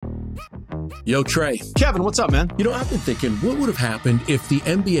Yo, Trey. Kevin, what's up, man? You know, I've been thinking, what would have happened if the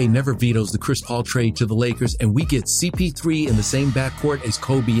NBA never vetoes the Chris Paul trade to the Lakers and we get CP3 in the same backcourt as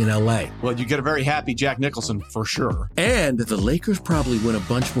Kobe in LA? Well, you get a very happy Jack Nicholson for sure. And the Lakers probably win a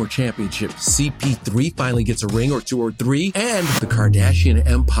bunch more championships. CP3 finally gets a ring or 2 or 3, and the Kardashian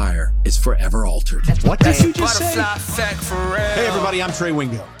empire is forever altered. What did you just say? Hey, everybody, I'm Trey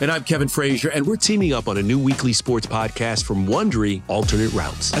Wingo. And I'm Kevin Frazier, and we're teaming up on a new weekly sports podcast from Wondery, Alternate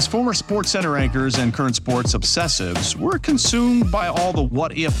Routes. As former Sports Center anchors and current sports obsessives, we're consumed by all the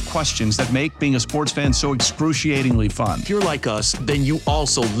what-if questions that make being a sports fan so excruciatingly fun. If you're like us, then you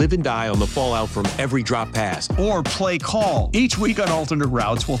also live and die on the fallout from every drop pass. Or play call. Each week on Alternate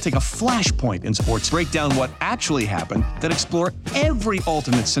Routes, we'll take a flashpoint in sports, break down what actually happened, then explore every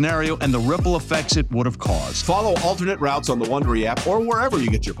alternate scenario and the ripple effects it would have caused. Follow Alternate Routes on the Wondery app or wherever you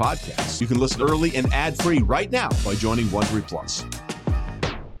get your podcasts. You can listen early and ad-free right now by joining Wondery Plus.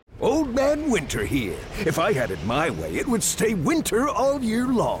 Old Man Winter here. If I had it my way, it would stay winter all year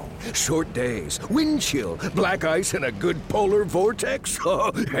long. Short days, wind chill, black ice, and a good polar vortex.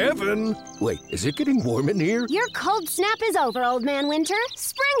 Oh, heaven! Wait, is it getting warm in here? Your cold snap is over, Old Man Winter.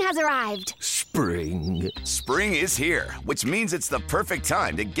 Spring has arrived. Spring. Spring is here, which means it's the perfect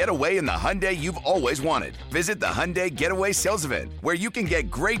time to get away in the Hyundai you've always wanted. Visit the Hyundai Getaway Sales Event, where you can get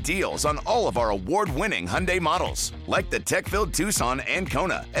great deals on all of our award-winning Hyundai models, like the tech-filled Tucson and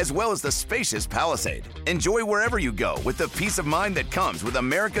Kona, as well as the spacious Palisade. Enjoy wherever you go with the peace of mind that comes with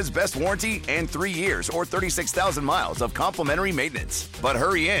America's best warranty and 3 years or 36,000 miles of complimentary maintenance. But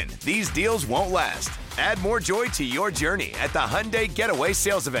hurry in, these deals won't last. Add more joy to your journey at the Hyundai Getaway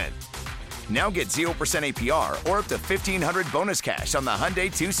Sales Event. Now get 0% APR or up to $1,500 bonus cash on the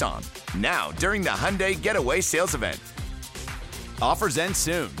Hyundai Tucson. Now, during the Hyundai Getaway Sales Event. Offers end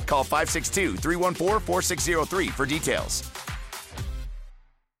soon. Call 562-314-4603 for details.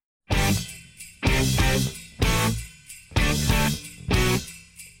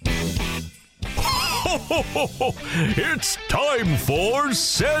 It's time for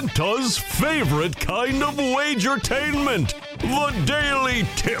Santa's favorite kind of wagertainment, the Daily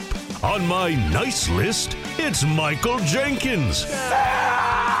Tip. On my nice list, it's Michael Jenkins.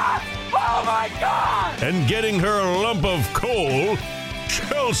 Oh my God! And getting her lump of coal,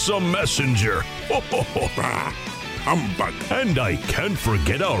 Chelsea Messenger. Humbug. And I can't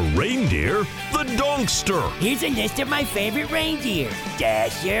forget our reindeer, the Donkster. Here's a list of my favorite reindeer.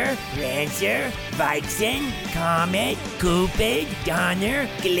 Dasher, Prancer, Vixen, Comet, Cupid, Donner,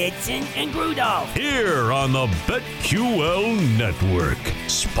 Blitzen, and Rudolph. Here on the BetQL Network.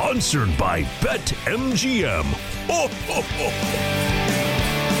 Sponsored by BetMGM. Ho, ho, ho.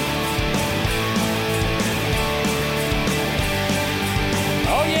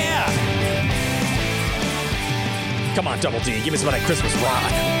 Oh, yeah. Come on, Double D, give me some of that Christmas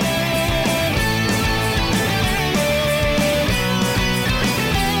rock.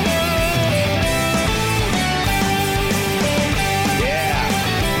 Yeah.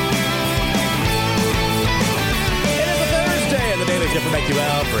 It is a Thursday, and the Daily Tip from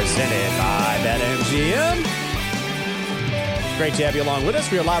BetQL presented by BetMGM. Great to have you along with us.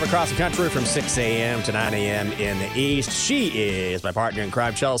 We are live across the country from 6 a.m. to 9 a.m. in the East. She is my partner in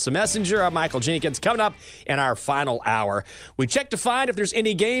crime, Chelsea Messenger. I'm Michael Jenkins. Coming up in our final hour, we check to find if there's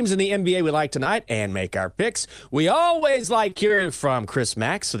any games in the NBA we like tonight and make our picks. We always like hearing from Chris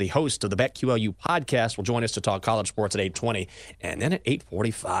Max, the host of the BetQLU podcast, will join us to talk college sports at 8:20. And then at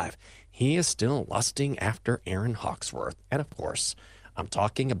 8:45, he is still lusting after Aaron Hawksworth. And, of course, I'm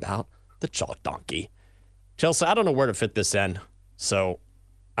talking about the Chalk Donkey. Chelsea, I don't know where to fit this in, so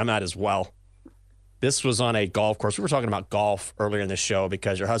I might as well. This was on a golf course. We were talking about golf earlier in the show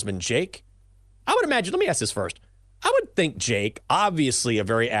because your husband, Jake, I would imagine, let me ask this first. I would think Jake, obviously a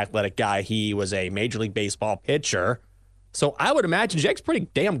very athletic guy. He was a Major League Baseball pitcher. So I would imagine Jake's pretty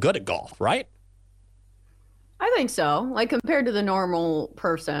damn good at golf, right? I think so. Like compared to the normal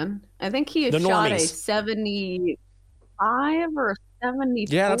person. I think he has shot a 75 or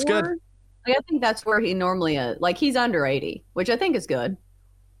 74. Yeah, that's good. Like, I think that's where he normally is. Like he's under 80, which I think is good.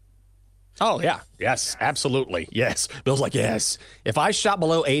 Oh, yeah. Yes, absolutely. Yes. Bill's like, yes. If I shot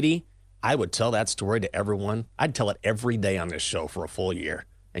below 80, I would tell that story to everyone. I'd tell it every day on this show for a full year,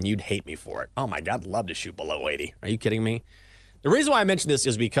 and you'd hate me for it. Oh, my God, I'd love to shoot below 80. Are you kidding me? The reason why I mention this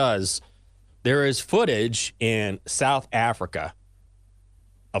is because there is footage in South Africa,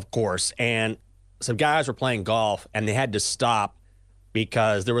 of course, and some guys were playing golf, and they had to stop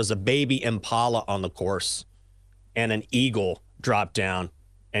because there was a baby impala on the course, and an eagle dropped down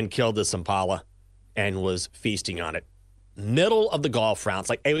and killed this impala and was feasting on it. Middle of the golf round. It's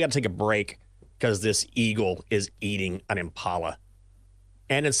like, hey, we got to take a break because this eagle is eating an impala.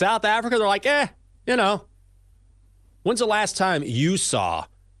 And in South Africa, they're like, when's the last time you saw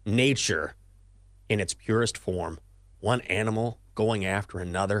nature in its purest form? One animal going after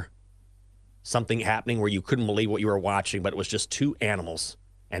another. Something happening where you couldn't believe what you were watching, but it was just two animals,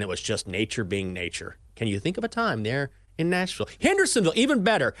 and it was just nature being nature. Can you think of a time there in Nashville? Hendersonville, even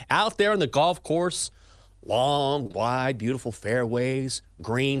better. Out there on the golf course, long, wide, beautiful fairways,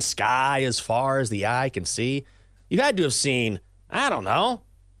 green sky as far as the eye can see. You had to have seen, I don't know,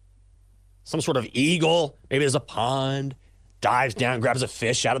 some sort of eagle. Maybe there's a pond, dives down, grabs a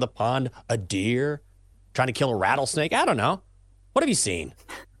fish out of the pond, a deer, trying to kill a rattlesnake. I don't know. What have you seen?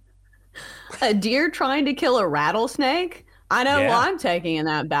 A deer trying to kill a rattlesnake? I know who I'm taking in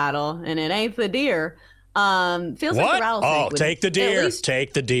that battle, and it ain't the deer. Feels like the rattlesnake. Oh, take the deer.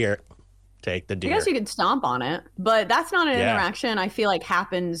 Take the deer. Take the deer. I guess you could stomp on it, but that's not an interaction I feel like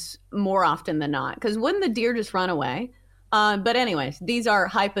happens more often than not. Because wouldn't the deer just run away? But anyways, these are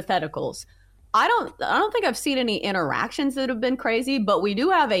hypotheticals. I don't think I've seen any interactions that have been crazy, but we do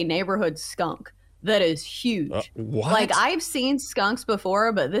have a neighborhood skunk that is huge. What? Like, I've seen skunks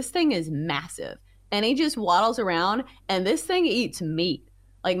before, but this thing is massive. And he just waddles around, and this thing eats meat.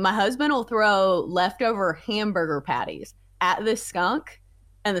 Like, my husband will throw leftover hamburger patties at this skunk,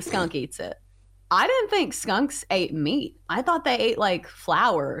 and the skunk eats it. I didn't think skunks ate meat. I thought they ate, like,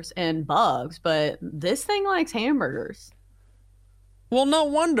 flowers and bugs, but this thing likes hamburgers. Well, no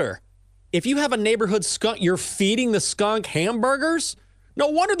wonder. If you have a neighborhood skunk, you're feeding the skunk hamburgers? No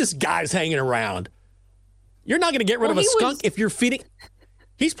wonder this guy's hanging around. You're not going to get rid of a skunk if you're feeding.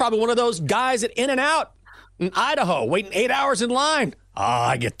 He's probably one of those guys at In-N-Out in Idaho, waiting 8 hours in line. Oh,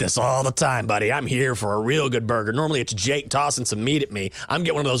 I get this all the time, buddy. I'm here for a real good burger. Normally it's Jake tossing some meat at me. I'm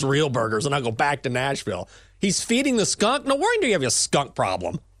getting one of those real burgers, and I'll go back to Nashville. He's feeding the skunk? No wonder you have a skunk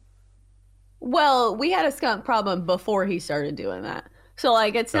problem. Well, we had a skunk problem before he started doing that. So,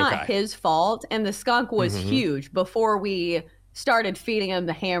 like, it's not his fault. And the skunk was huge before we started feeding him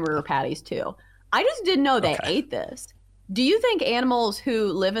the hamburger patties, too. I just didn't know they ate this. Do you think animals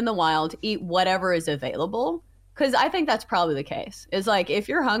who live in the wild eat whatever is available? Because I think that's probably the case. It's like, if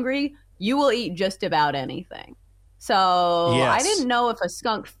you're hungry, you will eat just about anything. So I didn't know if a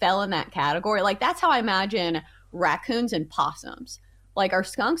skunk fell in that category. Like, that's how I imagine raccoons and possums. Like, are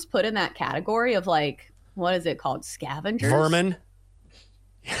skunks put in that category of, like, what is it called? Scavengers? Vermin?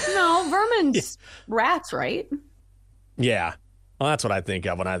 No, vermin's rats, right? Yeah. Well, that's what I think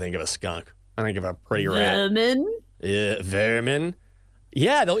of when I think of a skunk. I think of a pretty rat. Vermin? Vermin.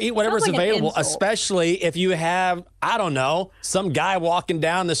 Yeah, they'll eat whatever's available, especially if you have, I don't know, some guy walking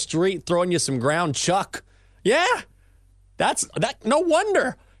down the street throwing you some ground chuck. Yeah, that. No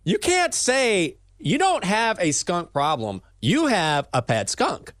wonder. You can't say you don't have a skunk problem. You have a pet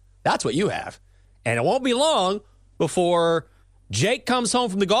skunk. That's what you have. And it won't be long before Jake comes home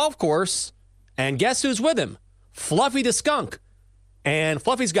from the golf course, and guess who's with him? Fluffy the skunk. And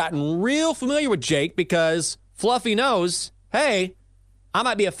Fluffy's gotten real familiar with Jake because Fluffy knows, hey, I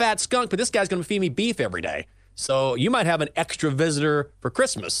might be a fat skunk, but this guy's going to feed me beef every day. So you might have an extra visitor for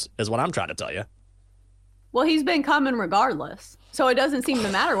Christmas, is what I'm trying to tell you. Well, he's been coming regardless. So it doesn't seem to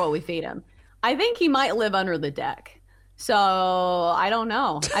matter what we feed him. I think he might live under the deck. So I don't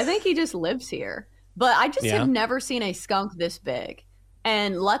know. I think he just lives here. But I just have never seen a skunk this big.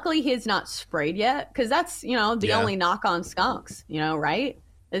 And luckily he's not sprayed yet, because that's, the only knock on skunks, right?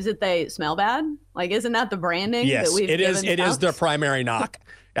 Is it they smell bad? Like, isn't that the branding that we've given skunks? It is their primary knock.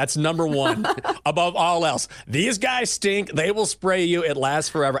 That's number one above all else. These guys stink. They will spray you. It lasts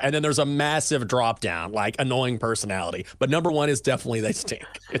forever. And then there's a massive drop down, like annoying personality. But number one is definitely they stink.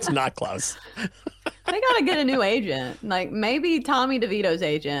 It's not close. They got to get a new agent. Like, maybe Tommy DeVito's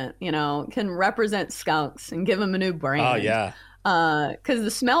agent, can represent skunks and give them a new brand. Oh, yeah. Because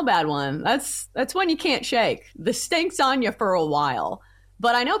the smell bad one, that's one you can't shake. The stink's on you for a while.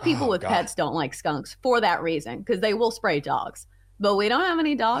 But I know people with pets don't like skunks for that reason, because they will spray dogs. But we don't have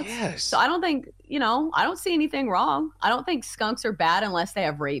any dogs. Yes. So I don't think, I don't see anything wrong. I don't think skunks are bad unless they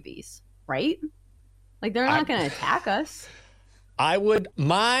have rabies, right? Like, they're not going to attack us.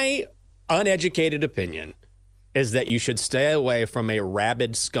 My uneducated opinion is that you should stay away from a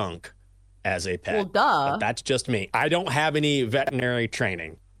rabid skunk as a pet. Well, duh. But that's just me. I don't have any veterinary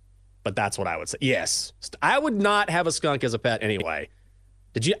training, but that's what I would say. Yes. I would not have a skunk as a pet anyway.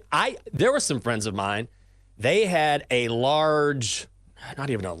 There were some friends of mine. They had a large, not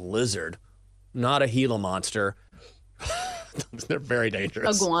even a lizard, not a Gila monster. They're very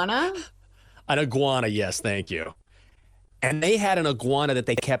dangerous. Iguana? An iguana, yes, thank you. And they had an iguana that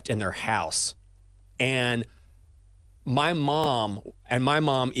they kept in their house. And my mom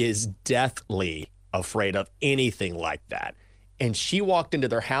is deathly afraid of anything like that. And she walked into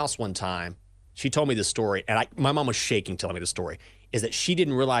their house one time. She told me the story, and my mom was shaking telling me the story, is that she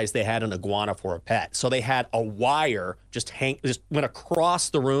didn't realize they had an iguana for a pet. So they had a wire just went across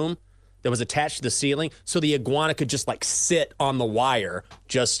the room that was attached to the ceiling, so the iguana could just like sit on the wire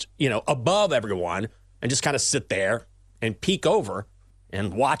just, above everyone and just kind of sit there and peek over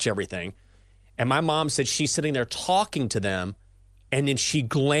and watch everything. And my mom said she's sitting there talking to them, and then she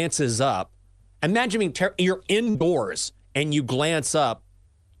glances up. Imagine you're indoors and you glance up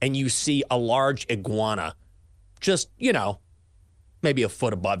and you see a large iguana just, maybe a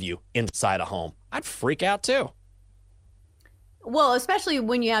foot above you inside a home. I'd freak out too. Well, especially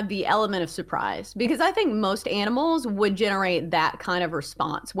when you have the element of surprise, because I think most animals would generate that kind of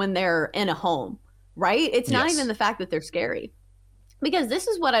response when they're in a home, right? It's not even the fact that they're scary. Because this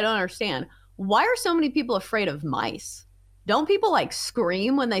is what I don't understand. Why are so many people afraid of mice? Don't people like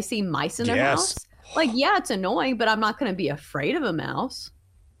scream when they see mice in their house? Like, yeah, it's annoying, but I'm not going to be afraid of a mouse.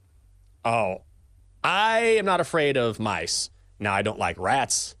 Oh, I am not afraid of mice. Now, I don't like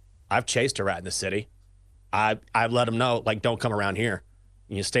rats. I've chased a rat in the city. I've let them know, like, don't come around here.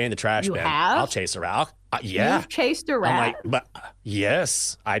 You stay in the trash bin. Have? I'll chase a rat. Yeah. You've chased a rat?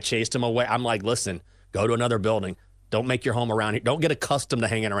 Yes, I chased him away. I'm like, listen, go to another building. Don't make your home around here. Don't get accustomed to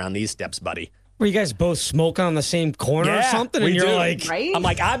hanging around these steps, buddy. Were you guys both smoking on the same corner or something? And you're like, right? I'm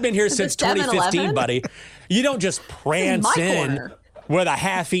like, I've been here since 2015, buddy. You don't just prance in with a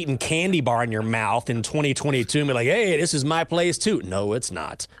half-eaten candy bar in your mouth in 2022 and be like, hey, this is my place too. No, it's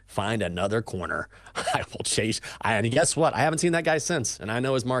not. Find another corner. I will chase. And guess what? I haven't seen that guy since, and I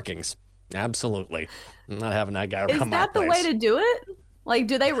know his markings. Absolutely. I'm not having that guy around my place. Is that the way to do it? Like,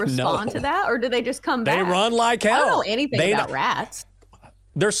 do they respond to that, or do they just come back? They run like hell. I don't know anything about rats.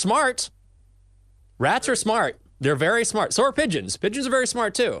 They're smart. Rats are smart. They're very smart. So are pigeons. Pigeons are very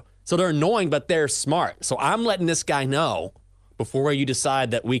smart too. So they're annoying, but they're smart. So I'm letting this guy know before you decide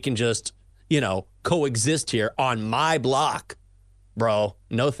that we can just, coexist here on my block. Bro,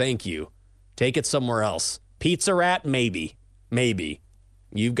 no thank you. Take it somewhere else. Pizza Rat, maybe. Maybe.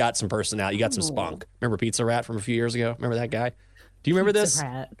 You've got some personality. You got some spunk. Remember Pizza Rat from a few years ago? Remember that guy? Do you remember this?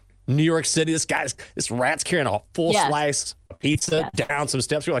 Rat. New York City, this rat's carrying a full slice of pizza down some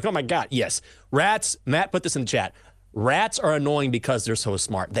steps. You're like, oh my God, yes. Rats, Matt put this in the chat. Rats are annoying because they're so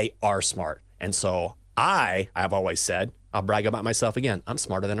smart. They are smart. And so I've always said, I'll brag about myself again. I'm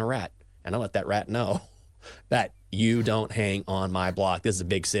smarter than a rat. And I'll let that rat know that you don't hang on my block. This is a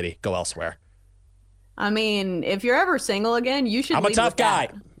big city. Go elsewhere. I mean, if you're ever single again, you should I'm a tough guy.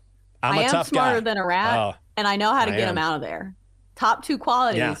 I am smarter than a rat, and I know how to get him out of there. Top 2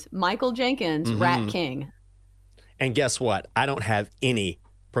 qualities, Michael Jenkins, Rat King. And guess what? I don't have any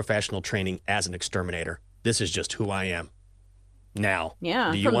professional training as an exterminator. This is just who I am. Now,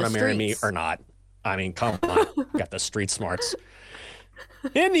 do you want to marry me or not? I mean, come on. Got the street smarts.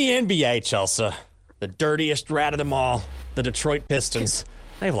 In the NBA, Chelsea, the dirtiest rat of them all, the Detroit Pistons,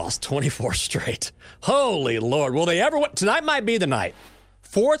 they've lost 24 straight. Holy Lord. Will they ever win? Tonight might be the night.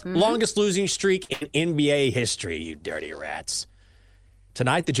 4th longest losing streak in NBA history, you dirty rats.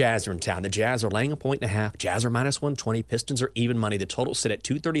 Tonight, the Jazz are in town. The Jazz are laying 1.5. Jazz are minus 120. Pistons are even money. The total sit at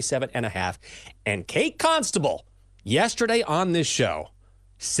 237.5. And Kate Constable, yesterday on this show,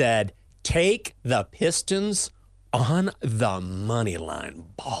 said, take the Pistons on the money line.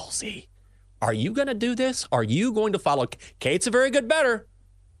 Ballsy. Are you going to do this? Are you going to follow? Kate's a very good bettor.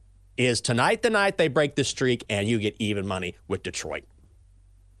 Is tonight the night they break the streak and you get even money with Detroit?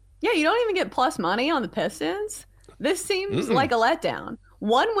 Yeah, you don't even get plus money on the Pistons. This seems like a letdown.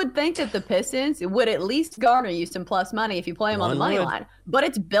 One would think that the Pistons would at least garner you some plus money if you play them on the money line, but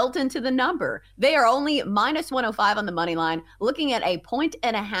it's built into the number. They are only minus 105 on the money line, looking at a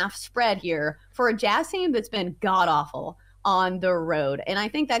 1.5 spread here for a Jazz team that's been god-awful on the road. And I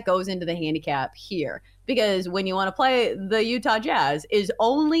think that goes into the handicap here, because when you want to play the Utah Jazz is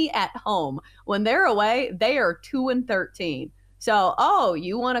only at home. When they're away, they are 2-13. So,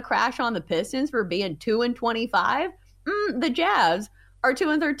 you want to crash on the Pistons for being 2-25? The Jazz are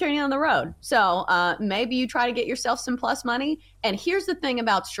 2-13 on the road. So maybe you try to get yourself some plus money. And here's the thing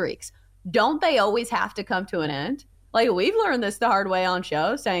about streaks. Don't they always have to come to an end? Like, we've learned this the hard way on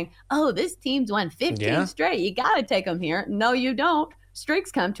shows, saying, this team's won 15 straight. You got to take them here. No, you don't.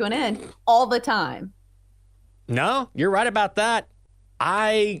 Streaks come to an end all the time. No, you're right about that.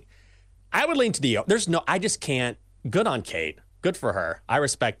 I would lean to the I just can't. Good on Kate. Good for her. I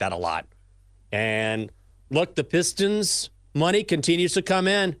respect that a lot. And look, the Pistons money continues to come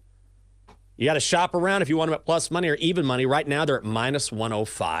in. You got to shop around if you want them at plus money or even money. Right now, they're at minus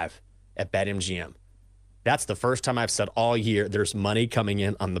 105 at BetMGM. That's the first time I've said all year there's money coming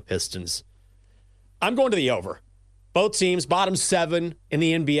in on the Pistons. I'm going to the over. Both teams, bottom 7 in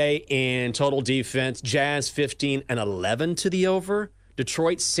the NBA in total defense. Jazz 15-11 to the over.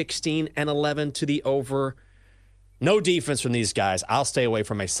 Detroit 16-11 to the over. No defense from these guys. I'll stay away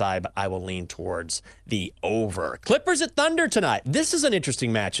from my side, but I will lean towards the over. Clippers at Thunder tonight. This is an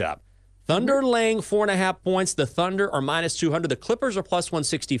interesting matchup. Thunder laying 4.5 points. The Thunder are minus 200. The Clippers are plus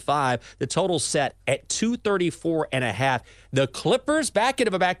 165. The total set at 234.5. The Clippers back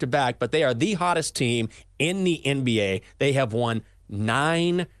into a back-to-back, but they are the hottest team in the NBA. They have won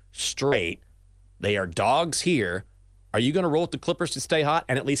 9 straight. They are dogs here. Are you going to roll with the Clippers to stay hot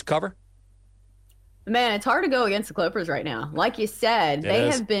and at least cover? Man, it's hard to go against the Clippers right now. Like you said, they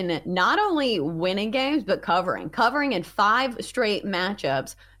have been not only winning games, but covering in 5 straight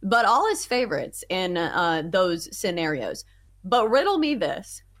matchups, but all as favorites in those scenarios. But riddle me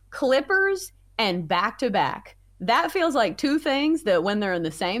this, Clippers and back-to-back. That feels like 2 things that when they're in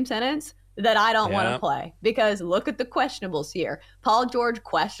the same sentence that I don't want to play, because look at the questionables here. Paul George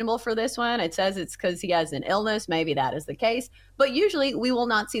questionable for this one. It says it's because he has an illness. Maybe that is the case. But usually we will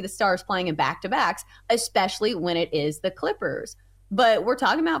not see the Stars playing in back-to-backs, especially when it is the Clippers. But we're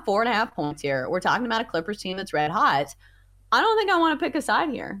talking about 4.5 points here. We're talking about a Clippers team that's red hot. I don't think I want to pick a side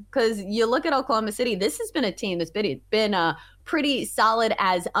here, because you look at Oklahoma City. This has been a team that's been pretty solid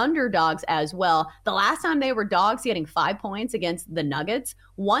as underdogs as well. The last time they were dogs getting 5 points against the Nuggets,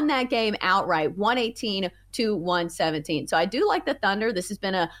 won that game outright, 118-117. So I do like the Thunder. This has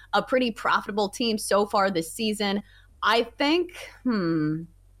been a pretty profitable team so far this season. I think,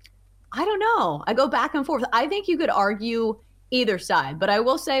 I don't know. I go back and forth. I think you could argue either side, but I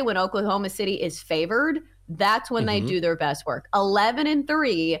will say when Oklahoma City is favored, that's when they do their best work.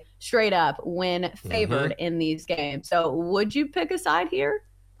 11-3 straight up when favored in these games. So would you pick a side here?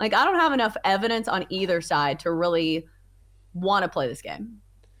 Like, I don't have enough evidence on either side to really want to play this game.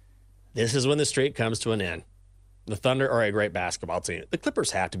 This is when the streak comes to an end. The Thunder are a great basketball team. The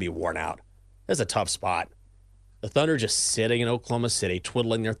Clippers have to be worn out. That's a tough spot. The Thunder just sitting in Oklahoma City,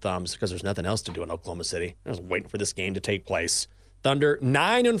 twiddling their thumbs because there's nothing else to do in Oklahoma City. They're just waiting for this game to take place. Thunder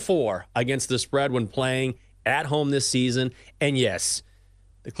 9-4 against the spread when playing at home this season. And yes,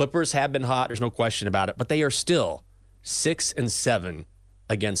 the Clippers have been hot. There's no question about it. But they are still 6-7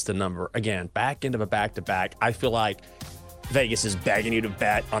 against the number. Again, back into a back-to-back. I feel like Vegas is begging you to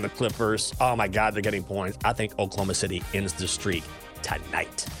bet on the Clippers. Oh, my God, they're getting points. I think Oklahoma City ends the streak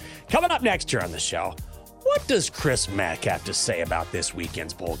tonight. Coming up next year on the show, what does Chris Mack have to say about this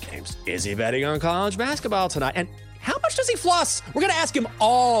weekend's bowl games? Is he betting on college basketball tonight? And how much does he floss? We're going to ask him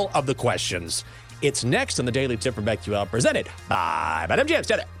all of the questions. It's next on the Daily Tip from BetQL, presented by BetMGM.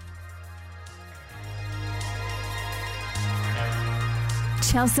 Stay there.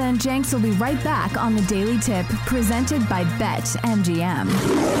 Chelsea and Jenks will be right back on the Daily Tip, presented by BetMGM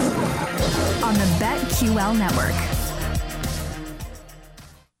on the BetQL network.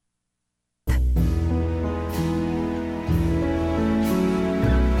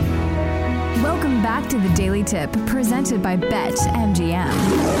 Welcome back to the Daily Tip, presented by BetMGM,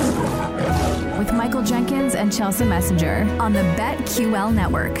 with Michael Jenkins and Chelsea Messenger on the BetQL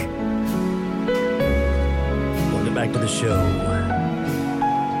network. Welcome back to the show.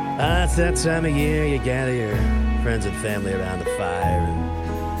 It's that time of year you gather your friends and family around the fire,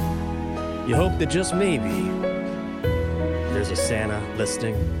 and you hope that just maybe there's a Santa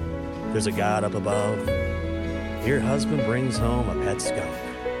listening, there's a God up above. Your husband brings home a pet skunk,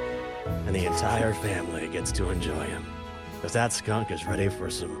 and the entire family gets to enjoy him, because that skunk is ready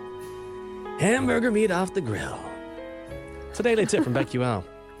for some hamburger meat off the grill. It's a Daily Tip from BetQL,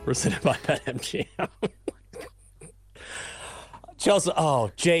 presented by BetMGM. Chelsea,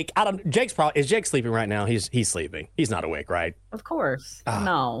 Jake. Is Jake sleeping right now? He's sleeping. He's not awake, right? Of course.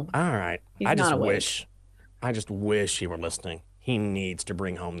 No. All right. He's I not awake. just wish he were listening. He needs to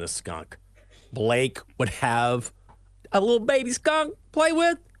bring home this skunk. Blake would have a little baby skunk play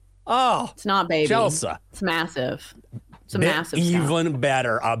with. Oh, it's not baby. Chelsea. It's massive. It's a massive skunk. Even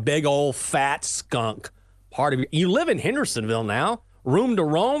better, a big old fat skunk. Part of you live in Hendersonville now. Room to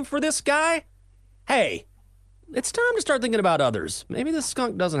roam for this guy? Hey, it's time to start thinking about others. Maybe this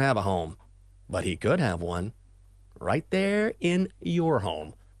skunk doesn't have a home, but he could have one right there in your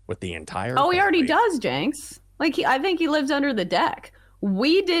home with the entire family. He already does, Jenks. I think he lives under the deck.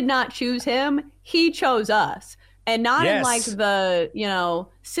 We did not choose him. He chose us. And not in the,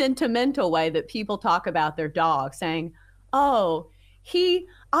 sentimental way that people talk about their dog, saying,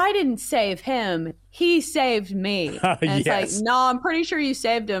 I didn't save him. He saved me. And it's no, I'm pretty sure you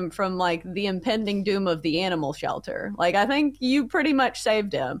saved him from the impending doom of the animal shelter. I think you pretty much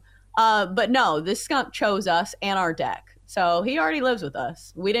saved him. But no, this skunk chose us and our deck. So he already lives with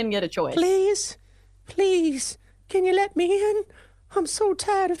us. We didn't get a choice. Please, Can you let me in? I'm so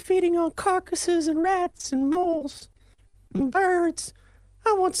tired of feeding on carcasses and rats and moles and birds.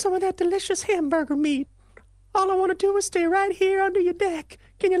 I want some of that delicious hamburger meat. All I want to do is stay right here under your deck.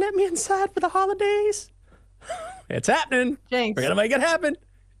 Can you let me inside for the holidays? It's happening. Jinx. We're going to make it happen.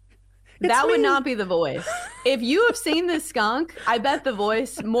 That would not be the voice. If you have seen this skunk, I bet the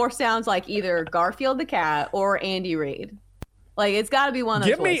voice more sounds like either Garfield the cat or Andy Reid. Like, it's got to be one of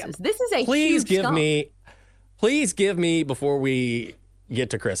those voices. This is a huge skunk. Please give me, before we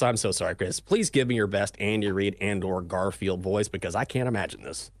get to Chris, I'm so sorry, Chris, please give me your best Andy Reid and or Garfield voice, because I can't imagine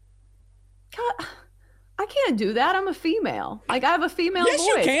this. God, I can't do that. I'm a female. Like, I have a female voice.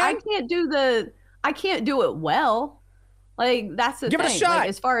 You can. I can't do it well. Like, that's the thing. Give it a shot. Like,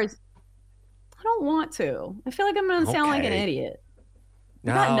 as far as, I don't want to. I feel like I'm going to sound like an idiot.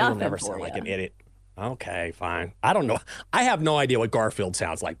 No, you'll never sound like an idiot. Okay, fine. I don't know. I have no idea what Garfield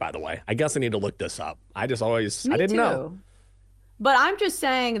sounds like, by the way. I guess I need to look this up. I didn't know. But I'm just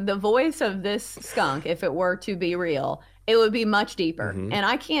saying the voice of this skunk, if it were to be real, it would be much deeper. And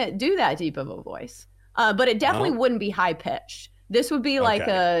I can't do that deep of a voice. But it definitely wouldn't be high pitched. This would be like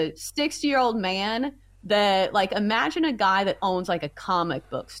a 60-year-old man that, like, imagine a guy that owns like a comic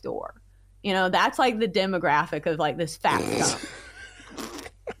book store. You know, that's like the demographic of like this fat skunk.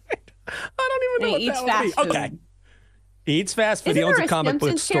 I don't even know what that would be. Okay. He eats fast food. He owns a comic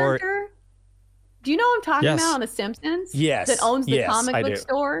book store. Do you know what I'm talking about on The Simpsons? Yes. That owns the comic book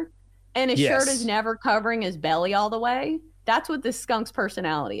store? And his shirt is never covering his belly all the way? That's what this skunk's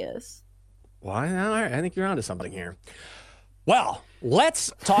personality is. Well, I think you're onto something here. Well,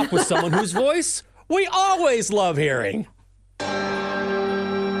 let's talk with someone whose voice we always love hearing.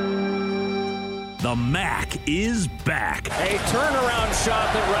 The Mac is back. A turnaround shot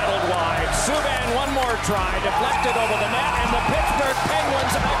that rattled wide. Subban one more try, deflected over the net, and the Pittsburgh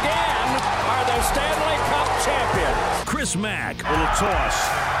Penguins again are the Stanley Cup champions. Chris Mack. Little toss.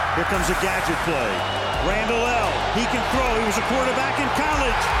 Here comes a gadget play. Randall L. He can throw. He was a quarterback in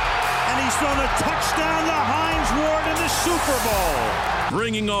college. And he's thrown a touchdown to Hines Ward in the Super Bowl.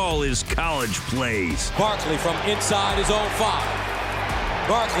 Bringing all his college plays. Barkley from inside his own 5.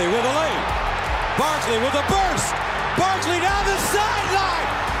 Barkley with a lead. Barkley with a burst. Barkley down the sideline.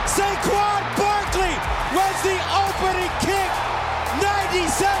 Saquon Barkley runs the opening kick.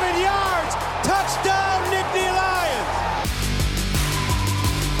 97 yards. Touchdown, Nittany Lions.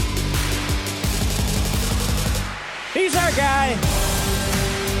 He's our guy.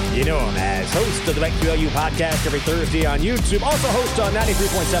 You know him as host of the BetQLU podcast every Thursday on YouTube. Also host on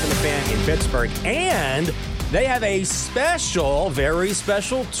 93.7 The Fan in Pittsburgh. And they have a special, very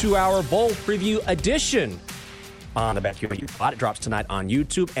special 2-hour bowl preview edition on the BetQLU pod. It drops tonight on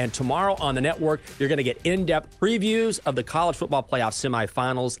YouTube, and tomorrow on the network, you're going to get in-depth previews of the college football playoff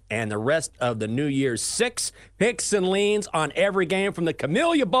semifinals and the rest of the New Year's 6 picks and leans on every game from the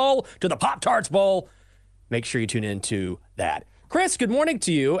Camellia Bowl to the Pop-Tarts Bowl. Make sure you tune into that. Chris, good morning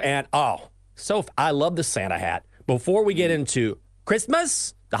to you. And I love the Santa hat. Before we get into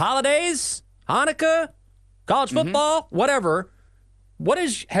Christmas, the holidays, Hanukkah, college football, whatever.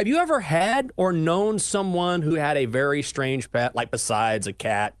 Have you ever had or known someone who had a very strange pet, like besides a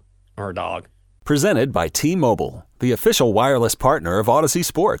cat or a dog? Presented by T-Mobile, the official wireless partner of Odyssey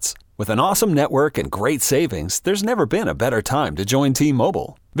Sports. With an awesome network and great savings, there's never been a better time to join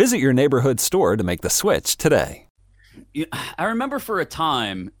T-Mobile. Visit your neighborhood store to make the switch today. I remember for a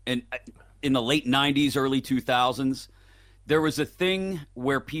time in the late 90s, early 2000s, there was a thing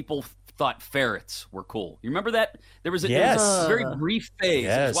where people thought ferrets were cool. You remember that? There was a very brief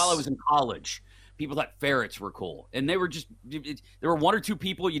phase while I was in college. People thought ferrets were cool. And they were there were one or two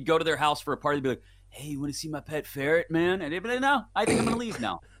people, you'd go to their house for a party, they'd be like, hey, you want to see my pet ferret, man? And they'd be like, no, I think I'm going to leave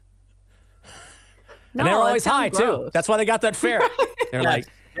now. And they're always high, too. That's why they got that ferret. They're like,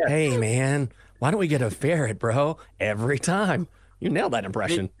 hey, man, why don't we get a ferret, bro? Every time. You nailed that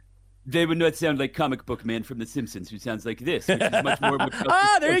impression. They would not sound like comic book man from The Simpsons, who sounds like this, which is much more.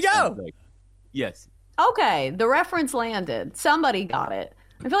 There you go. Like. Yes. Okay, the reference landed. Somebody got it.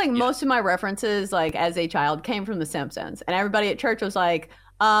 I feel like most of my references, like as a child, came from The Simpsons, and everybody at church was like,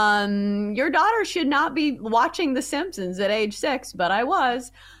 "Your daughter should not be watching The Simpsons at age 6," but I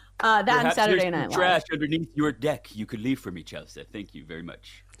was. That and Saturday Night Live. Trash underneath your deck you could leave for me, Chelsea. Thank you very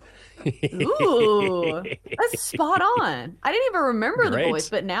much. Ooh, that's spot on. I didn't even remember the voice,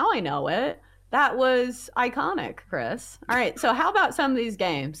 but now I know it. That was iconic, Chris. All right, so how about some of these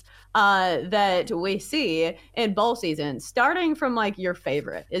games that we see in bowl season, starting from like your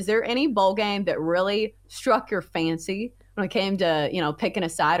favorite? Is there any bowl game that really struck your fancy when it came to, picking a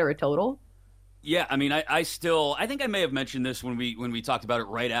side or a total? Yeah, I mean, I think I may have mentioned this when we talked about it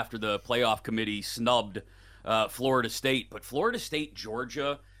right after the playoff committee snubbed Florida State. But Florida State,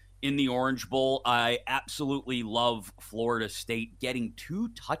 Georgia in the Orange Bowl, I absolutely love Florida State getting 2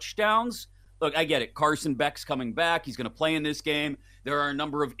 touchdowns. Look, I get it. Carson Beck's coming back. He's going to play in this game. There are a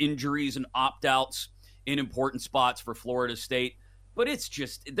number of injuries and opt-outs in important spots for Florida State. But it's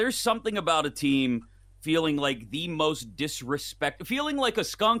just, there's something about a team feeling like the most feeling like a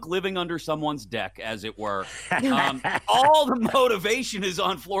skunk living under someone's deck, as it were. All the motivation is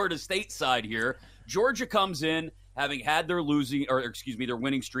on Florida State's side here. Georgia comes in having had their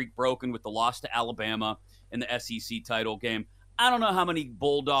winning streak broken with the loss to Alabama in the SEC title game. I don't know how many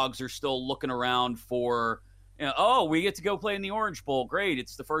Bulldogs are still looking around for, we get to go play in the Orange Bowl. Great.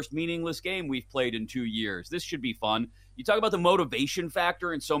 It's the first meaningless game we've played in 2 years. This should be fun. You talk about the motivation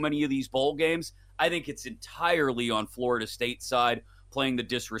factor in so many of these bowl games. I think it's entirely on Florida State's side, playing the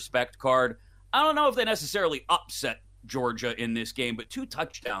disrespect card. I don't know if they necessarily upset Georgia in this game, but 2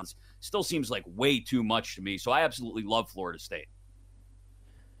 touchdowns still seems like way too much to me. So I absolutely love Florida State.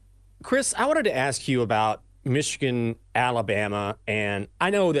 Chris, I wanted to ask you about Michigan, Alabama, and I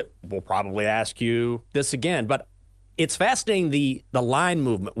know that we'll probably ask you this again, but it's fascinating the line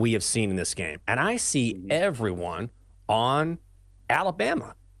movement we have seen in this game. And I see everyone on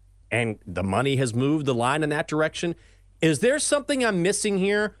Alabama, and the money has moved the line in that direction. Is there something I'm missing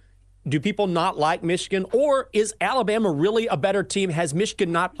here? Do people not like Michigan, or is Alabama really a better team? Has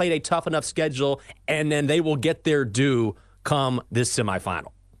Michigan not played a tough enough schedule, and then they will get their due come this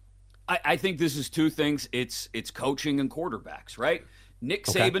semifinal? I think this is 2 things. It's coaching and quarterbacks, right? Nick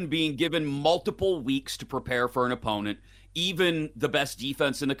Saban being given multiple weeks to prepare for an opponent, even the best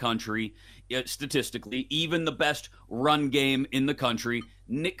defense in the country, statistically, even the best run game in the country.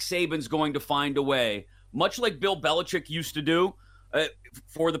 Nick Saban's going to find a way, much like Bill Belichick used to do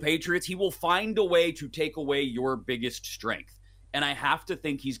for the Patriots. He will find a way to take away your biggest strength. And I have to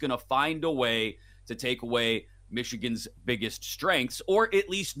think he's going to find a way to take away Michigan's biggest strengths, or at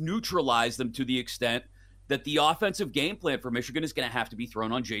least neutralize them to the extent that the offensive game plan for Michigan is going to have to be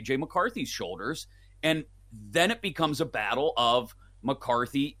thrown on J.J. McCarthy's shoulders. And then it becomes a battle of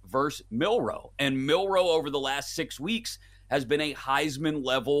McCarthy versus Milroe. And Milroe over the last 6 weeks has been a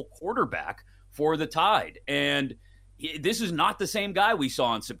Heisman-level quarterback for the Tide. And this is not the same guy we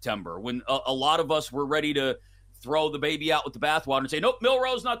saw in September when a lot of us were ready to throw the baby out with the bathwater and say, nope,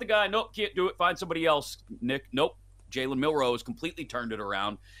 Milroe's not the guy. Nope, can't do it. Find somebody else, Nick. Nope. Jalen Milroe has completely turned it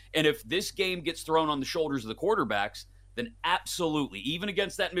around. And if this game gets thrown on the shoulders of the quarterbacks, then absolutely, even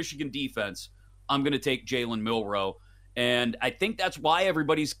against that Michigan defense, I'm going to take Jalen Milroe. And I think that's why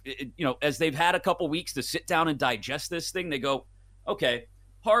everybody's, as they've had a couple weeks to sit down and digest this thing, they go, okay,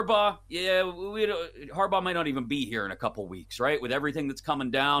 Harbaugh, Harbaugh might not even be here in a couple weeks, right? With everything that's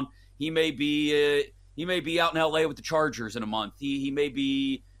coming down, he may be out in L.A. with the Chargers in a month. He may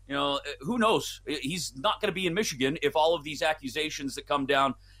be, who knows? He's not going to be in Michigan if all of these accusations that come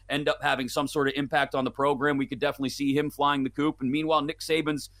down end up having some sort of impact on the program. We could definitely see him flying the coop. And meanwhile, Nick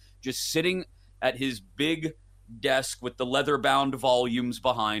Saban's just sitting at his big desk with the leather-bound volumes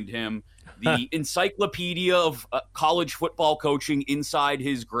behind him, the encyclopedia of college football coaching inside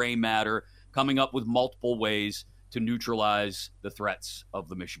his gray matter, coming up with multiple ways to neutralize the threats of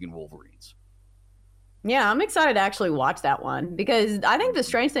the Michigan Wolverines. Yeah, I'm excited to actually watch that one because I think the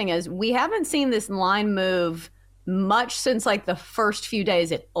strange thing is we haven't seen this line move much since like the first few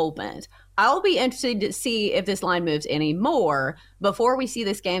days it opened. I'll be interested to see if this line moves any more before we see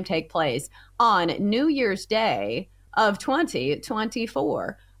this game take place on New Year's Day of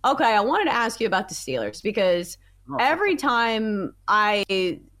 2024. Okay, I wanted to ask you about the Steelers because every time I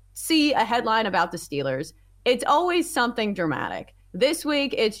see a headline about the Steelers, it's always something dramatic. This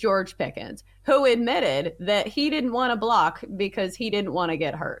week, it's George Pickens, who admitted that he didn't want to block because he didn't want to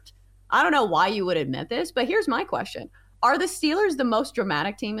get hurt. I don't know why you would admit this, but here's my question. Are the Steelers the most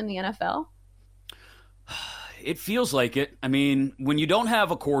dramatic team in the NFL? It feels like it. I mean, when you don't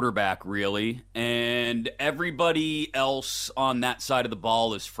have a quarterback, really, and everybody else on that side of the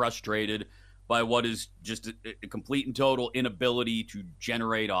ball is frustrated by what is just a complete and total inability to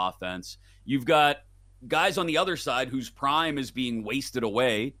generate offense, you've got guys on the other side whose prime is being wasted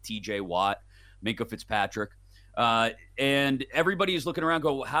away, TJ Watt, Minkah Fitzpatrick, and everybody is looking around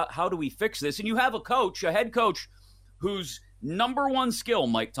go, how do we fix this? And you have a head coach, whose number one skill,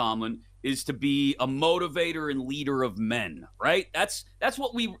 Mike Tomlin, is to be a motivator and leader of men, right? That's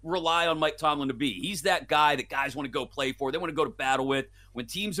what we rely on Mike Tomlin to be. He's that guy that guys want to go play for. They want to go to battle with. When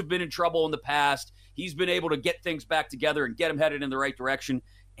teams have been in trouble in the past, he's been able to get things back together and get them headed in the right direction,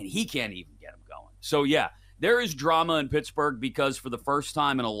 and he can't even get them going. So, yeah, there is drama in Pittsburgh because for the first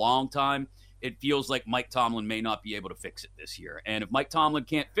time in a long time, it feels like Mike Tomlin may not be able to fix it this year. And if Mike Tomlin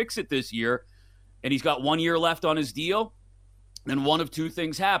can't fix it this year, and he's got 1 year left on his deal, then one of two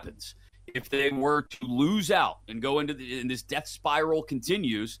things happens. If they were to lose out and go into and this death spiral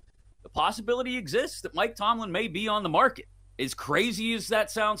continues, the possibility exists that Mike Tomlin may be on the market. As crazy as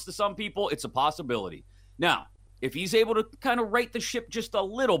that sounds to some people, it's a possibility. Now, if he's able to kind of right the ship just a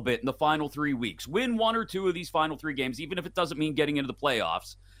little bit in the final 3 weeks, win one or two of these final three games, even if it doesn't mean getting into the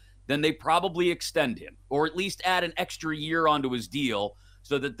playoffs, then they probably extend him or at least add an extra year onto his deal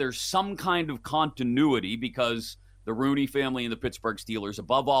so that there's some kind of continuity, because the Rooney family and the Pittsburgh Steelers,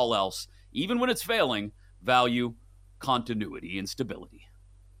 above all else, even when it's failing, value continuity and stability.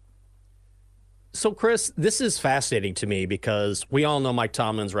 So, Chris, this is fascinating to me because we all know Mike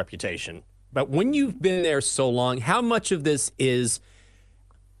Tomlin's reputation. But when you've been there so long, how much of this is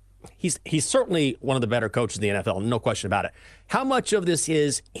he's certainly one of the better coaches in the NFL, no question about it. How much of this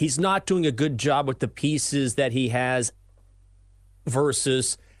is he's not doing a good job with the pieces that he has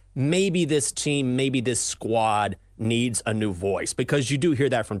versus maybe this team, maybe this squad needs a new voice? Because you do hear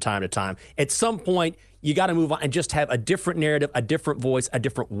that from time to time. At some point, you got to move on and just have a different narrative, a different voice, a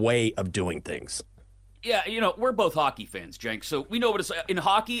different way of doing things. Yeah, we're both hockey fans, Jenks, so we know what it's like. In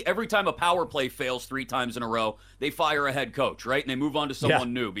hockey, every time a power play fails 3 times in a row, they fire a head coach, right? And they move on to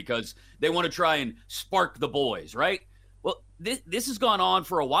someone new because they want to try and spark the boys, right? Well, this has gone on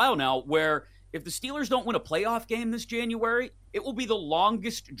for a while now, where if the Steelers don't win a playoff game this January, it will be the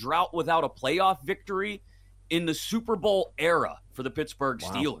longest drought without a playoff victory in the Super Bowl era for the Pittsburgh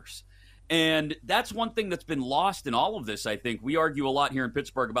Steelers. And that's one thing that's been lost in all of this, I think. We argue a lot here in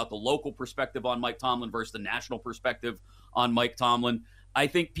Pittsburgh about the local perspective on Mike Tomlin versus the national perspective on Mike Tomlin. I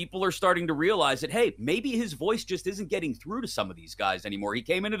think people are starting to realize that, hey, maybe his voice just isn't getting through to some of these guys anymore. He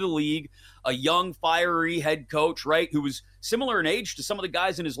came into the league, a young, fiery head coach, right, who was similar in age to some of the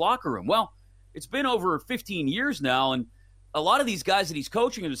guys in his locker room. Well, it's been over 15 years now, and a lot of these guys that he's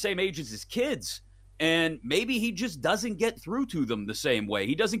coaching are the same age as his kids. And maybe he just doesn't get through to them the same way.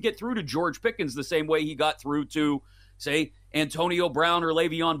 He doesn't get through to George Pickens the same way he got through to, say, Antonio Brown or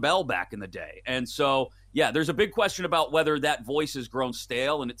Le'Veon Bell back in the day. And so, yeah, there's a big question about whether that voice has grown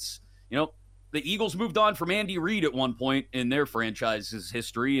stale. And it's, the Eagles moved on from Andy Reid at one point in their franchise's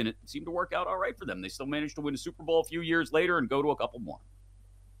history, and it seemed to work out all right for them. They still managed to win a Super Bowl a few years later and go to a couple more.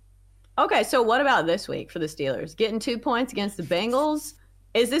 Okay, so what about this week for the Steelers? Getting 2 points against the Bengals.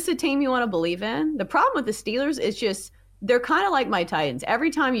 Is this a team you want to believe in? The problem with the Steelers is just they're kind of like my Titans. Every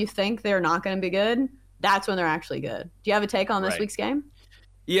time you think they're not going to be good, that's when they're actually good. Do you have a take on this week's game?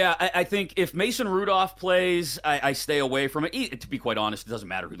 Yeah, I think if Mason Rudolph plays, I stay away from it. To be quite honest, it doesn't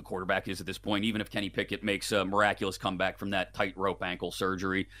matter who the quarterback is at this point. Even if Kenny Pickett makes a miraculous comeback from that tightrope ankle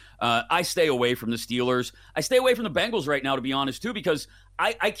surgery, I stay away from the Steelers. I stay away from the Bengals right now, to be honest, too, because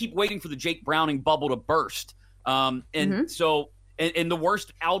I keep waiting for the Jake Browning bubble to burst. And the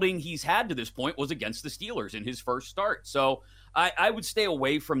worst outing he's had to this point was against the Steelers in his first start. So I would stay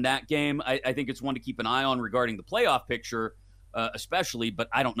away from that game. I think it's one to keep an eye on regarding the playoff picture, especially, but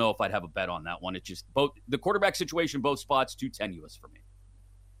I don't know if I'd have a bet on that one. It's just the quarterback situation, both spots, too tenuous for me.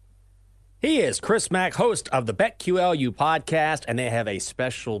 He is Chris Mack, host of the BetQLU podcast, and they have a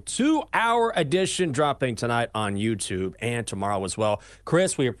special 2-hour edition dropping tonight on YouTube and tomorrow as well.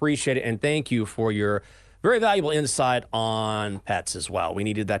 Chris, we appreciate it, and thank you for your very valuable insight on pets as well. We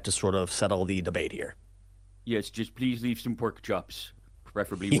needed that to sort of settle the debate here. Yes, just please leave some pork chops,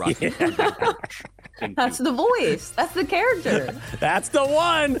 preferably rotten. That's the voice. That's the character. That's the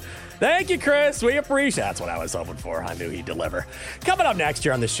one. Thank you, Chris. We appreciate it. That's what I was hoping for. I knew he'd deliver. Coming up next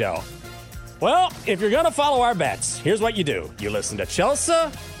year on the show. Well, if you're going to follow our bets, here's what you do. You listen to Chelsea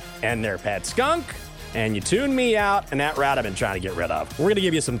and their pet skunk, and you tune me out, and that rat I've been trying to get rid of. We're going to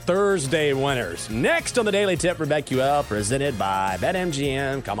give you some Thursday winners. Next on the Daily Tip for BetQL, presented by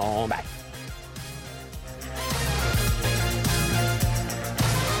BetMGM. Come on back.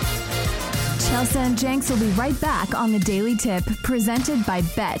 Chelsea and Jenks will be right back on the Daily Tip, presented by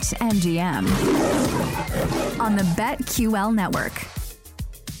BetMGM on the BetQL network.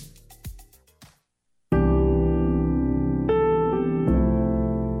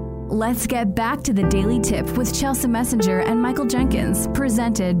 Let's get back to the Daily Tip with Chelsea Messenger and Michael Jenkins,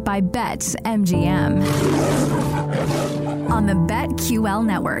 presented by BetMGM on the BetQL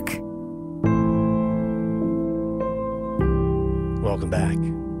network. Welcome back.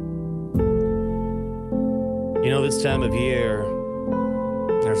 This time of year,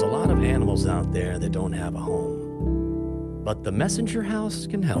 there's a lot of animals out there that don't have a home. But the Messenger House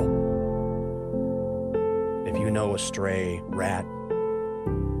can help. If you know a stray rat,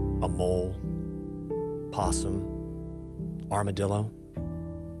 a mole, possum, armadillo,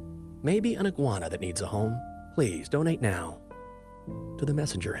 maybe an iguana that needs a home, please donate now to the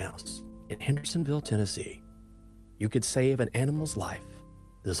Messenger House. in Hendersonville, Tennessee, you could save an animal's life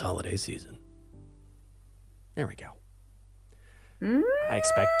this holiday season. There we go. I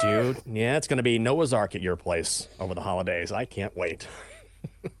expect you. Yeah, it's going to be Noah's Ark at your place over the holidays. I can't wait.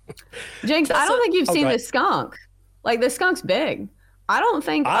 Jinx, I don't think you've seen the skunk. Like, the skunk's big. I don't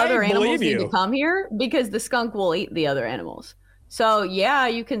think other animals need to come here because the skunk will eat the other animals. So, yeah,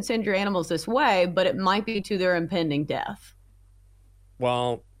 you can send your animals this way, but it might be to their impending death.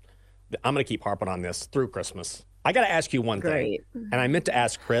 Well, I'm going to keep harping on this through Christmas. I got to ask you one thing. And I meant to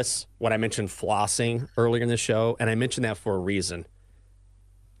ask Chris when I mentioned flossing earlier in the show, and I mentioned that for a reason.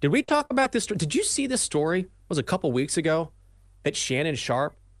 Did we talk about this? Did you see this story? It was a couple weeks ago that Shannon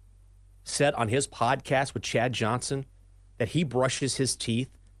Sharp said on his podcast with Chad Johnson that he brushes his teeth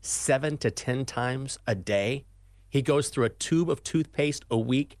 7 to 10 times a day. He goes through a tube of toothpaste a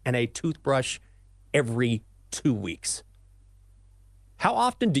week and a toothbrush every 2 weeks. How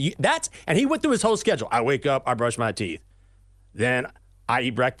often do you, and he went through his whole schedule. I wake up, I brush my teeth. Then I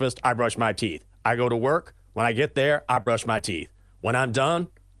eat breakfast, I brush my teeth. I go to work. When I get there, I brush my teeth. When I'm done,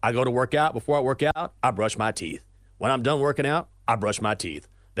 I go to work out. Before I work out, I brush my teeth. When I'm done working out, I brush my teeth.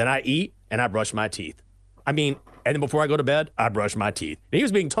 Then I eat and I brush my teeth. I mean, and then before I go to bed, I brush my teeth. And he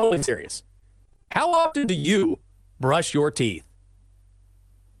was being totally serious. How often do you brush your teeth?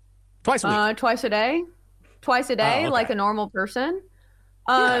 Twice a week. Twice a day. Twice a day, like a normal person.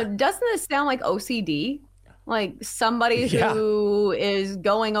 Doesn't this sound like OCD? Like somebody who is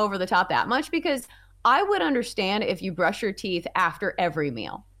going over the top that much? Because I would understand if you brush your teeth after every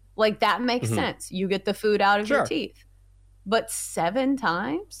meal. Like that makes sense. You get the food out of your teeth. But 7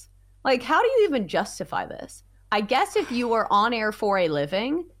 times? Like, how do you even justify this? I guess if you are on air for a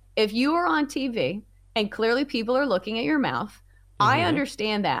living, if you are on TV and clearly people are looking at your mouth, I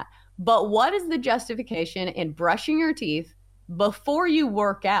understand that. But what is the justification in brushing your teeth before you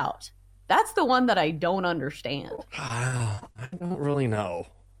work out? That's the one that I don't understand. I don't really know.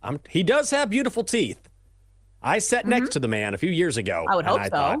 He does have beautiful teeth. I sat next to the man a few years ago. I would hope so.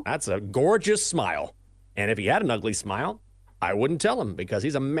 Thought, that's a gorgeous smile. And if he had an ugly smile, I wouldn't tell him because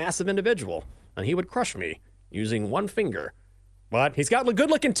he's a massive individual and he would crush me using one finger. But he's got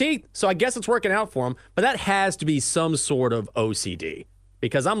good-looking teeth, so I guess it's working out for him. But that has to be some sort of OCD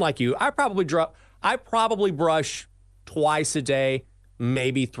because I'm like you. I probably brush twice a day,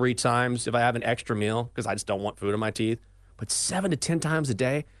 maybe 3 times if I have an extra meal because I just don't want food in my teeth. But 7 to 10 times a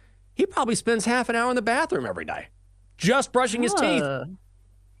day, he probably spends half an hour in the bathroom every day just brushing his teeth.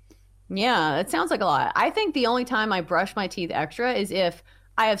 Yeah, it sounds like a lot. I think the only time I brush my teeth extra is if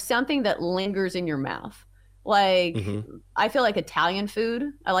I have something that lingers in your mouth. Like, I feel like Italian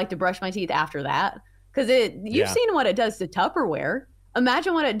food, I like to brush my teeth after that. Because you've seen what it does to Tupperware.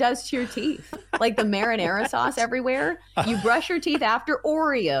 Imagine what it does to your teeth. Like the marinara sauce everywhere. You brush your teeth after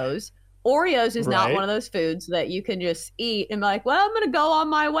Oreos. Oreos is not one of those foods that you can just eat and be like, well, I'm going to go on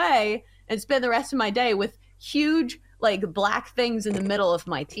my way and spend the rest of my day with huge, like, black things in the middle of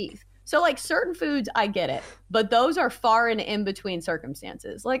my teeth. So, like, certain foods, I get it. But those are far and in between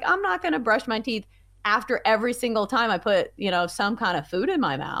circumstances. Like, I'm not going to brush my teeth after every single time I put, some kind of food in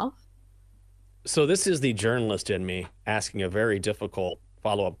my mouth. So this is the journalist in me asking a very difficult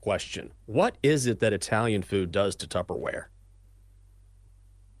follow-up question. What is it that Italian food does to Tupperware?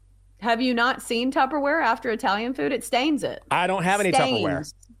 Have you not seen Tupperware after Italian food? It stains it. I don't have any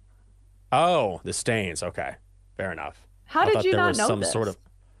Tupperware. Oh, the stains. Okay, fair enough. How did you not know this?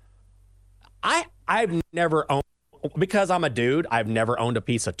 I've never owned, because I'm a dude, I've never owned a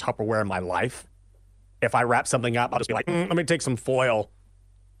piece of Tupperware in my life. If I wrap something up, I'll just be like, let me take some foil,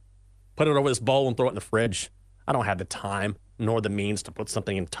 put it over this bowl and throw it in the fridge. I don't have the time nor the means to put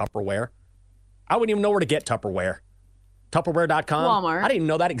something in Tupperware. I wouldn't even know where to get Tupperware. Tupperware.com? Walmart. I didn't even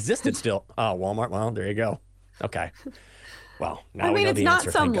know that existed still. Oh, Walmart. Well, there you go. Okay. Well, now I mean, it's not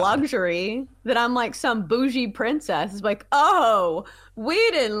some luxury that I'm like some bougie princess. It's like, oh, we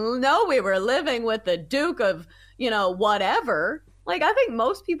didn't know we were living with the Duke of, whatever. Like, I think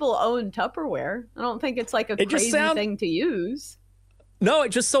most people own Tupperware. I don't think it's like a crazy thing to use. No,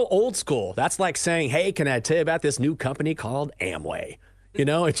 it's just so old school. That's like saying, hey, can I tell you about this new company called Amway?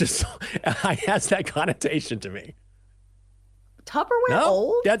 It just it has that connotation to me. Tupperware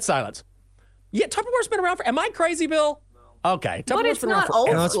old? Dead silence. Yeah, Tupperware's been around for... Am I crazy, Bill? Okay. But it's not old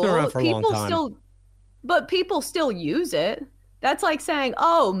school. It's been around for a long time. But people still use it. That's like saying,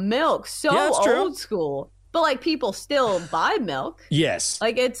 oh, milk, old school. But, like, people still buy milk. Yes,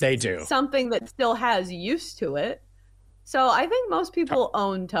 like they do. Something that still has use to it. So I think most people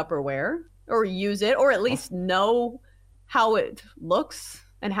own Tupperware or use it or at least know how it looks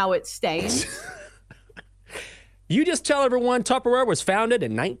and how it stains. You just tell everyone Tupperware was founded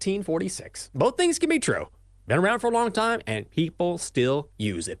in 1946. Both things can be true. Been around for a long time, and people still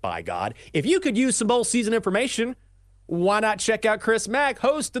use it, by God. If you could use some bowl season information, why not check out Chris Mack,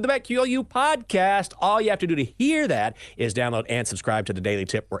 host of the BetQLU podcast? All you have to do to hear that is download and subscribe to the Daily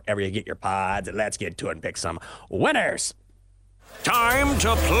Tip wherever you get your pods. And let's get to it and pick some winners. Time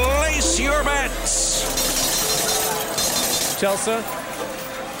to place your bets. Chelsea,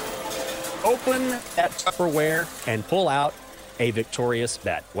 open that Tupperware and pull out a victorious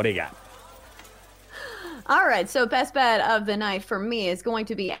bet. What do you got? All right, so best bet of the night for me is going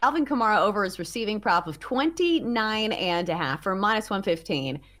to be Alvin Kamara over his receiving prop of 29.5 for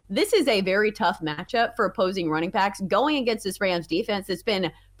 -115. This is a very tough matchup for opposing running backs going against this Rams defense. It's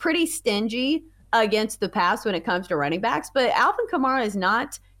been pretty stingy against the pass when it comes to running backs, but Alvin Kamara is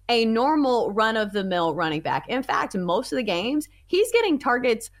not a normal run-of-the-mill running back. In fact, most of the games, he's getting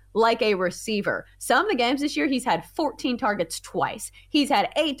targets like a receiver. Some of the games this year, he's had 14 targets twice. He's had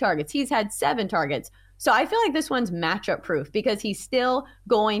 8 targets. He's had 7 targets. So I feel like this one's matchup proof because he's still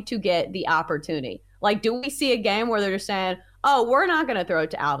going to get the opportunity. Like, do we see a game where they're just saying, oh, we're not going to throw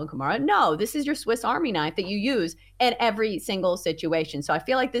it to Alvin Kamara? No, this is your Swiss Army knife that you use in every single situation. So I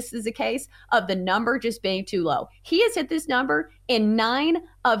feel like this is a case of the number just being too low. He has hit this number in 9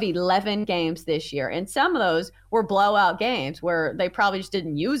 of 11 games this year. And some of those were blowout games where they probably just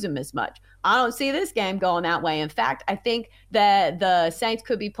didn't use him as much. I don't see this game going that way. In fact, I think that the Saints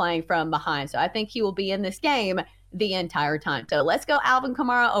could be playing from behind. So I think he will be in this game the entire time. So let's go Alvin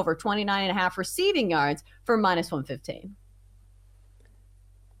Kamara over 29.5 receiving yards for -115.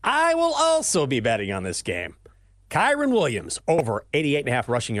 I will also be betting on this game. Kyren Williams over 88.5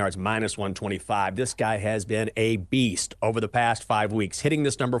 rushing yards -125. This guy has been a beast over the past 5 weeks, hitting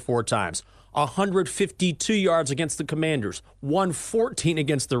this number 4 times. 152 yards against the Commanders, 114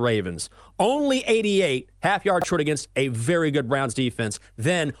 against the Ravens, only 88, half yard short against a very good Browns defense,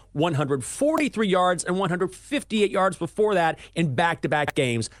 then 143 yards and 158 yards before that in back-to-back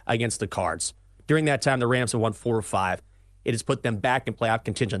games against the Cards. During that time, the Rams have won 4 or 5. It has put them back in playoff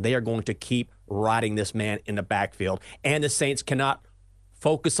contention. They are going to keep riding this man in the backfield, and the Saints cannot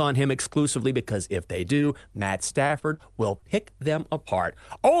focus on him exclusively because if they do, Matt Stafford will pick them apart.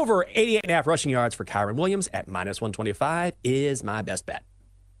 Over 88.5 rushing yards for Kyren Williams at -125 is my best bet.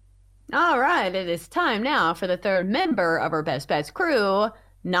 All right, it is time now for the third member of our Best Bets crew.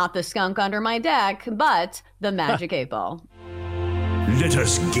 Not the skunk under my deck, but the Magic 8 Ball. Let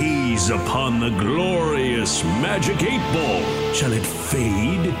us gaze upon the glorious Magic 8 Ball. Shall it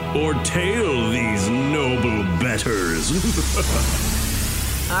fade or tail these noble betters?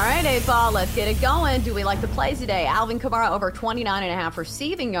 All right, 8 Ball, let's get it going. Do we like the plays today? Alvin Kamara over 29.5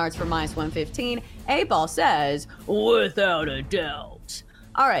 receiving yards for -115. 8 Ball says, without a doubt.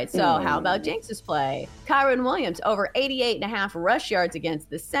 All right, so how about Jinx's play? Kyren Williams over 88.5 rush yards against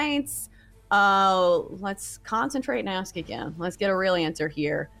the Saints. Let's concentrate and ask again. Let's get a real answer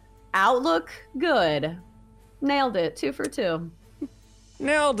here. Outlook, good. Nailed it. 2 for 2.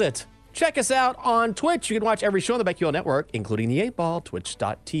 Nailed it. Check us out on Twitch. You can watch every show on the BetQL network, including the 8 Ball,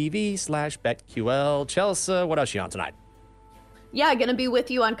 twitch.tv/BetQL. Chelsea, what else you on tonight? Yeah, going to be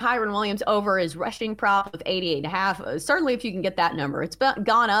with you on Kyren Williams over his rushing prop of 88.5. Certainly if you can get that number. It's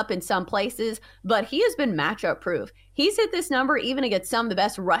gone up in some places, but he has been matchup proof. He's hit this number even against some of the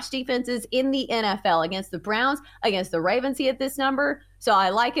best rush defenses in the NFL. Against the Browns, against the Ravens, he hit this number. So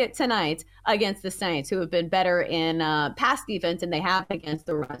I like it tonight against the Saints, who have been better in pass defense than they have against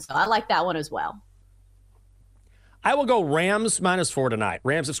the run. So I like that one as well. I will go Rams -4 tonight.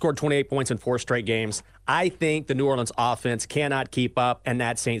 Rams have scored 28 points in 4 straight games. I think the New Orleans offense cannot keep up, and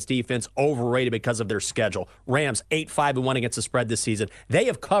that Saints defense overrated because of their schedule. Rams 8-5-1 against the spread this season. They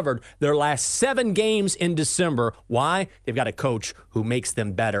have covered their last 7 games in December. Why? They've got a coach who makes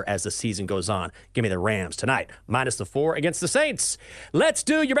them better as the season goes on. Give me the Rams tonight, -4 against the Saints. Let's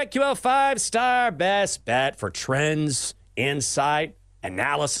do your BetQL 5-star best bet for trends, insight,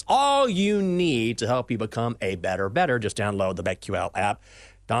 analysis, all you need to help you become a better bettor. Just download the BetQL app.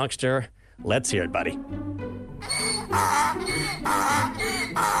 Donkster, let's hear it, buddy.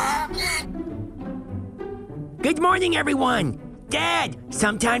 Good morning, everyone. Dad,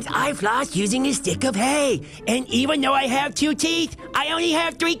 sometimes I floss using a stick of hay. And even though I have 2 teeth, I only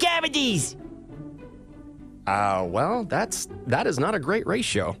have 3 cavities. Well, that is not a great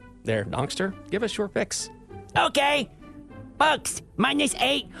ratio there, Donkster. Give us your picks. Okay. Bucks,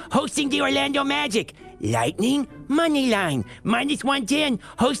 -8, hosting the Orlando Magic. Lightning, money line, -110,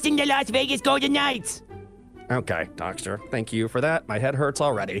 hosting the Las Vegas Golden Knights. Okay, Donkster, thank you for that. My head hurts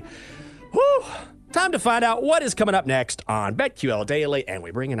already. Whew. Time to find out what is coming up next on BetQL Daily, and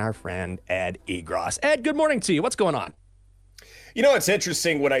we bring in our friend Ed Egros. Ed, good morning to you. What's going on? You know, it's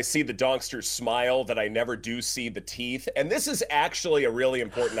interesting when I see the Donkster smile that I never do see the teeth. And this is actually a really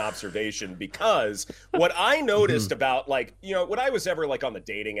important observation because what I noticed about when I was ever on the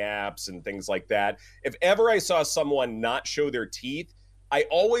dating apps and things like that, if ever I saw someone not show their teeth, I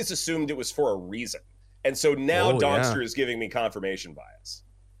always assumed it was for a reason. And so now Donkster is giving me confirmation bias.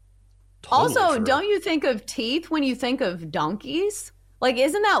 Totally true. Don't you think of teeth when you think of donkeys?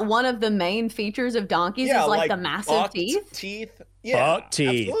 Isn't that one of the main features of donkeys is the massive teeth? Yeah, buck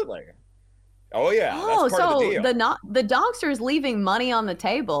teeth. Absolutely. Oh, yeah. Oh, that's part of the deal. The Donkster is leaving money on the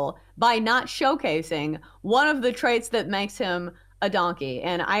table by not showcasing one of the traits that makes him a donkey.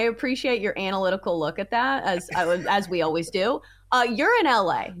 And I appreciate your analytical look at that, as we always do. You're in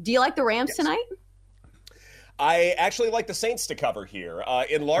LA. Do you like the Rams tonight? I actually like the Saints to cover here,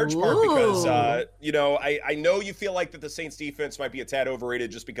 in large part because, I know you feel like that the Saints defense might be a tad overrated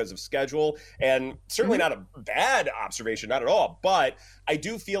just because of schedule, and certainly not a bad observation, not at all. But I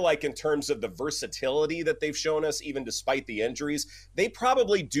do feel like in terms of the versatility that they've shown us, even despite the injuries, they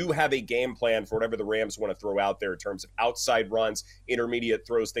probably do have a game plan for whatever the Rams want to throw out there in terms of outside runs, intermediate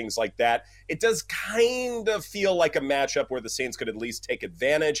throws, things like that. It does kind of feel like a matchup where the Saints could at least take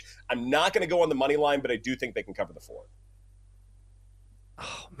advantage. I'm not going to go on the money line, but I do think they can cover the 4.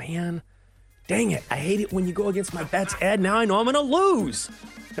 Oh, man. Dang it. I hate it when you go against my bets, Ed. Now I know I'm going to lose.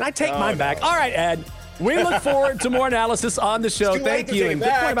 Can I take mine back? All right, Ed. We look forward to more analysis on the show. Thank you. And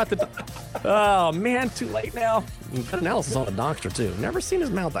good point about the... Oh, man, too late now. Good analysis on the Donkster, too. Never seen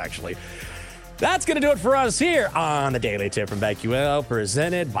his mouth, actually. That's going to do it for us here on the Daily Tip from BetQL,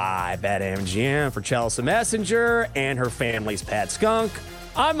 presented by BetMGM. For Chelsea Messenger and her family's pet skunk,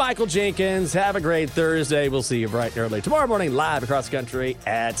 I'm Michael Jenkins. Have a great Thursday. We'll see you bright and early tomorrow morning, live across the country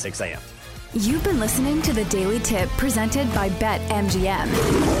at 6 a.m. You've been listening to the Daily Tip presented by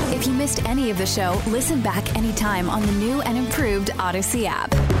BetMGM. If you missed any of the show, listen back anytime on the new and improved Odyssey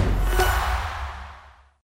app.